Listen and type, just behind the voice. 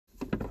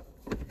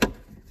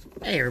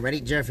Hey everybody,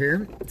 Jeff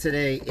here.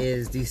 Today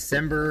is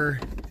December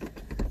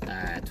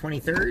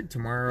 23rd.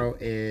 Tomorrow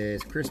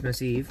is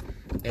Christmas Eve.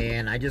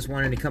 And I just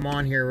wanted to come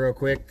on here real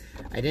quick.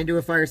 I didn't do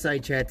a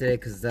fireside chat today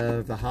because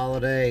of the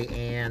holiday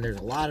and there's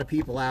a lot of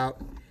people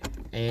out.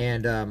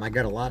 And I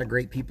got a lot of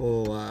great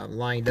people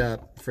lined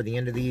up for the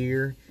end of the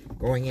year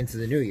going into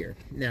the new year.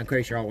 Now, of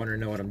course, you all want to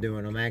know what I'm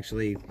doing. I'm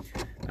actually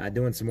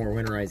doing some more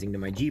winterizing to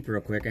my Jeep real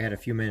quick. I had a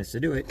few minutes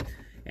to do it.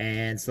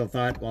 And so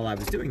thought while I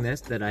was doing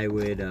this that I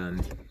would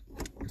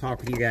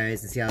talk with you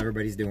guys and see how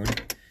everybody's doing.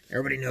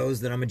 Everybody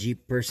knows that I'm a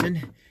Jeep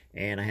person,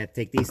 and I had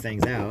to take these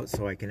things out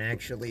so I can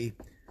actually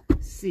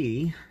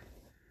see.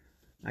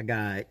 I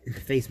got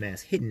face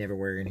mask hidden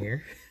everywhere in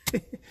here.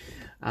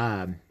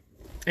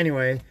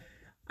 Anyway,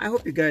 I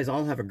hope you guys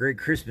all have a great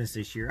Christmas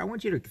this year. I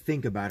want you to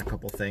think about a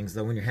couple things,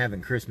 though, when you're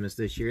having Christmas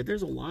this year.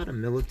 There's a lot of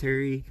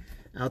military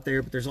out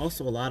there, but there's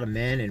also a lot of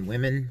men and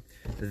women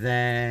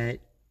that,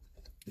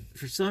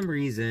 for some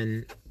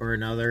reason or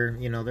another,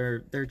 you know,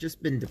 they're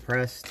just been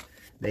depressed.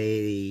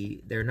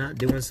 They're not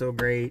doing so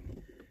great,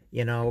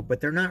 you know, but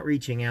they're not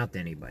reaching out to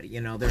anybody.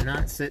 You know, they're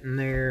not sitting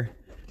there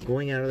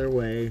going out of their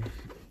way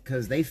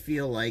because they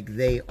feel like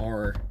they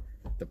are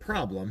the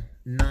problem,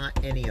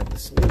 not any of the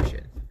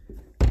solution.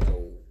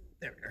 Oh,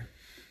 there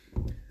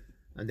we go.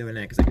 I'm doing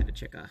that because I got to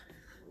check a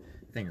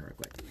thing real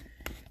quick.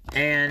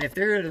 And if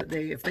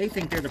they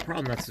think they're the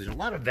problem, there's a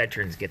lot of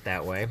veterans get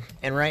that way.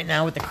 And right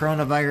now with the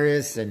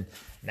coronavirus, and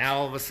now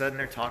all of a sudden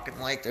they're talking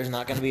like there's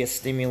not going to be a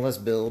stimulus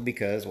bill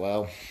because,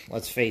 well,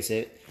 let's face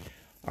it,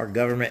 our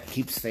government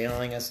keeps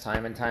failing us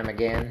time and time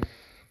again.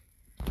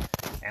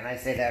 And I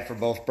say that for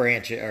both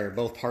branches or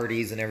both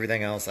parties and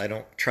everything else. I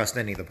don't trust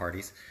any of the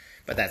parties,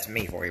 but that's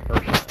me for you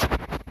personally.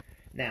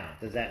 Now,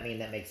 does that mean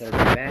that makes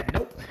everybody bad?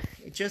 Nope.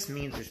 It just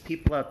means there's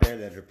people out there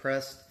that are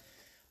depressed.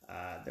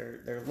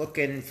 They're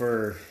looking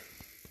for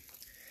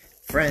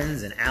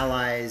friends and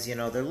allies. You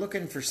know, they're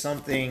looking for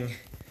something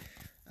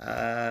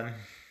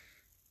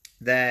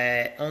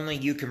that only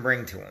you can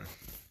bring to them.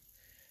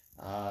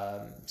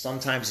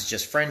 Sometimes it's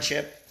just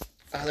friendship.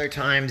 Other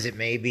times it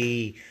may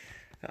be,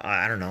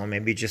 I don't know,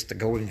 maybe just to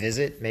go and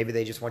visit. Maybe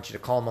they just want you to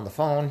call them on the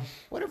phone.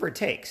 Whatever it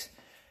takes.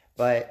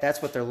 But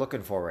that's what they're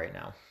looking for right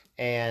now.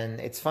 And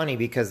it's funny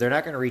because they're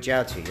not going to reach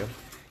out to you.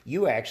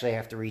 You actually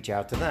have to reach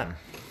out to them.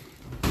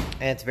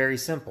 And it's very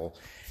simple.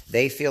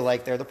 They feel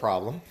like they're the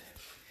problem.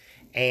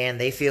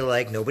 And they feel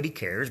like nobody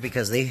cares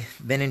because they've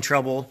been in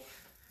trouble.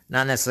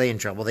 Not necessarily in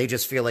trouble. They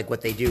just feel like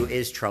what they do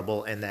is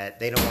trouble and that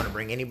they don't want to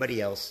bring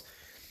anybody else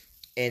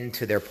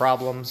into their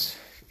problems,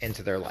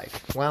 into their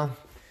life. Well,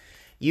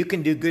 you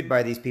can do good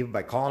by these people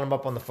by calling them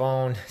up on the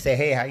phone. Say,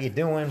 hey, how you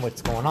doing?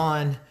 What's going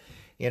on?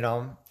 You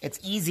know, it's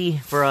easy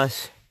for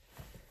us,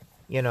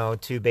 you know,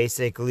 to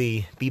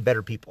basically be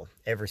better people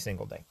every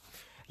single day.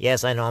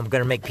 Yes, I know I'm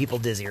going to make people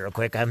dizzy real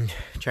quick. I'm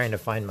trying to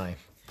find my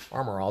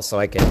armor all so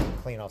I can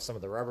clean off some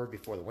of the rubber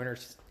before the winter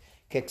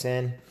kicks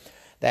in.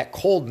 That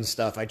cold and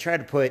stuff, I try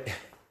to put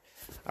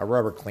a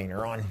rubber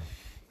cleaner on.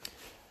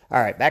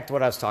 All right, back to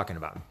what I was talking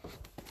about.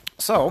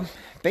 So,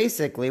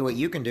 basically what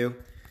you can do,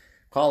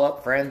 call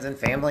up friends and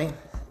family,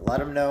 let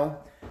them know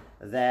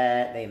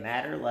that they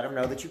matter, let them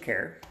know that you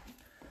care,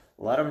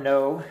 let them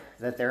know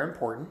that they're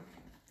important,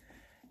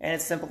 and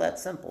it's simple, that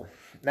simple.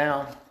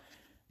 Now,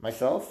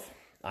 myself,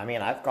 I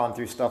mean, I've gone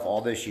through stuff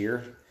all this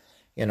year.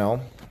 You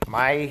know,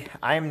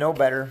 I'm no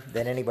better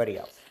than anybody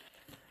else.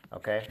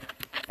 Okay?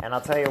 And I'll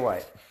tell you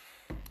what.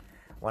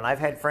 When I've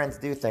had friends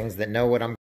do things that know what I'm